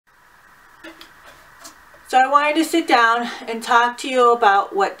So I wanted to sit down and talk to you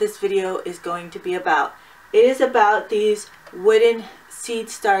about what this video is going to be about. It is about these wooden seed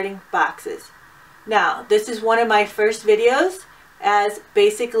starting boxes. Now, this is one of my first videos as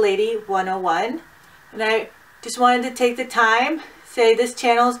Basic Lady 101, and I just wanted to take the time, say this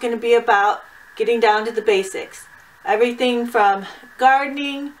channel is going to be about getting down to the basics. Everything from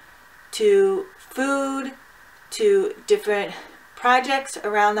gardening to food to different projects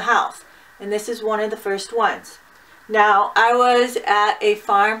around the house. And this is one of the first ones. Now, I was at a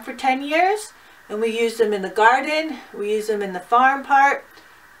farm for 10 years, and we used them in the garden, we used them in the farm part,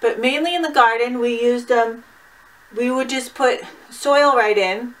 but mainly in the garden we used them, we would just put soil right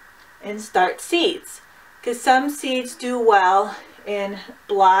in and start seeds. Because some seeds do well in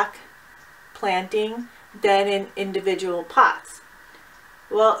block planting than in individual pots.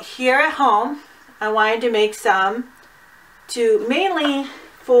 Well, here at home, I wanted to make some mainly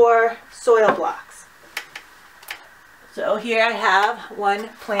for soil blocks. So here I have one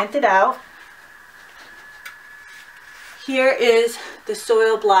planted out. Here is the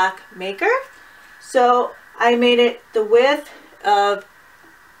soil block maker. So I made it the width of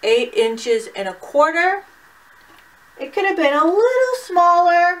 8 inches and a quarter. It could have been a little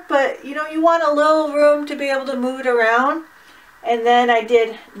smaller, but you know, you want a little room to be able to move it around. And then I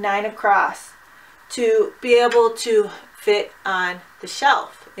did 9 across to be able to fit on the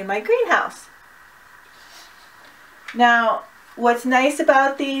shelf in my greenhouse. Now, what's nice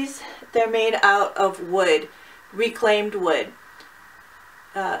about these, they're made out of wood, reclaimed wood.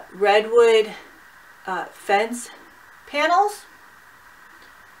 Redwood fence panels.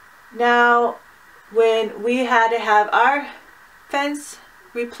 Now, when we had to have our fence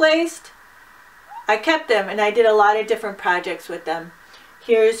replaced, I kept them and I did a lot of different projects with them.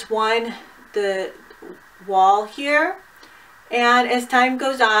 Here's one, the wall here. And as time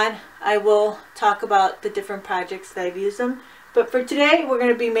goes on, I will talk about the different projects that I've used them. But for today, we're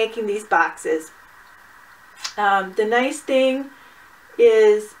going to be making these boxes. The nice thing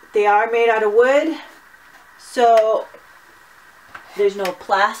is they are made out of wood, so there's no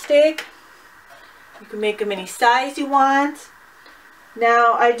plastic. You can make them any size you want.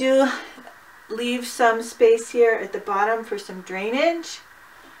 Now, I do leave some space here at the bottom for some drainage.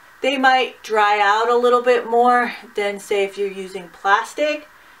 They might dry out a little bit more than, say, if you're using plastic,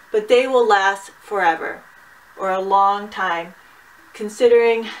 but they will last forever or a long time,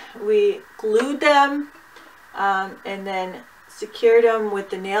 considering we glued them and then secured them with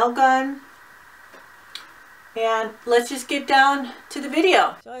the nail gun. And let's just get down to the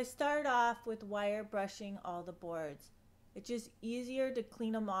video. So I start off with wire brushing all the boards. It's just easier to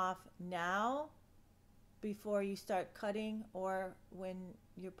clean them off now before you start cutting or when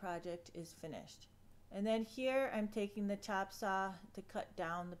your project is finished. And then here I'm taking the chop saw to cut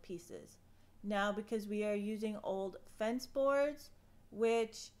down the pieces. Now, because we are using old fence boards,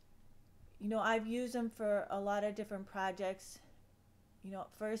 which, you know, I've used them for a lot of different projects. You know,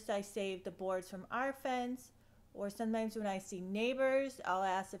 first I save the boards from our fence, or sometimes when I see neighbors, I'll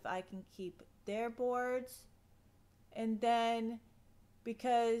ask if I can keep their boards. And then,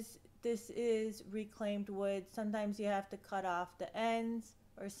 because this is reclaimed wood, sometimes you have to cut off the ends,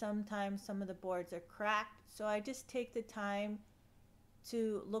 or sometimes some of the boards are cracked. So I just take the time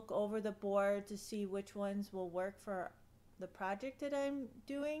to look over the board to see which ones will work for the project that I'm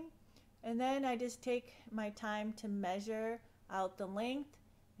doing. And then I just take my time to measure out the length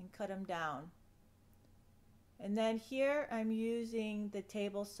and cut them down. And then here I'm using the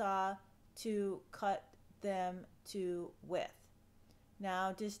table saw to cut them to width.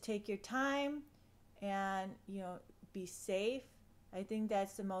 Now, just take your time and, you know, be safe. I think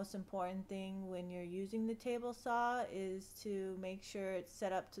that's the most important thing when you're using the table saw, is to make sure it's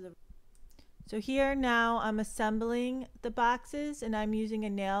set up to the... So here now I'm assembling the boxes and I'm using a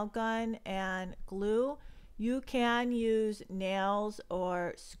nail gun and glue. You can use nails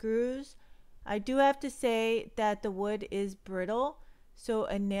or screws. I do have to say that the wood is brittle, so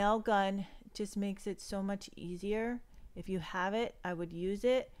a nail gun just makes it so much easier. If you have it, I would use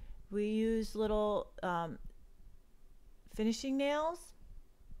it. We use little finishing nails,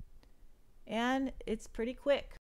 and it's pretty quick.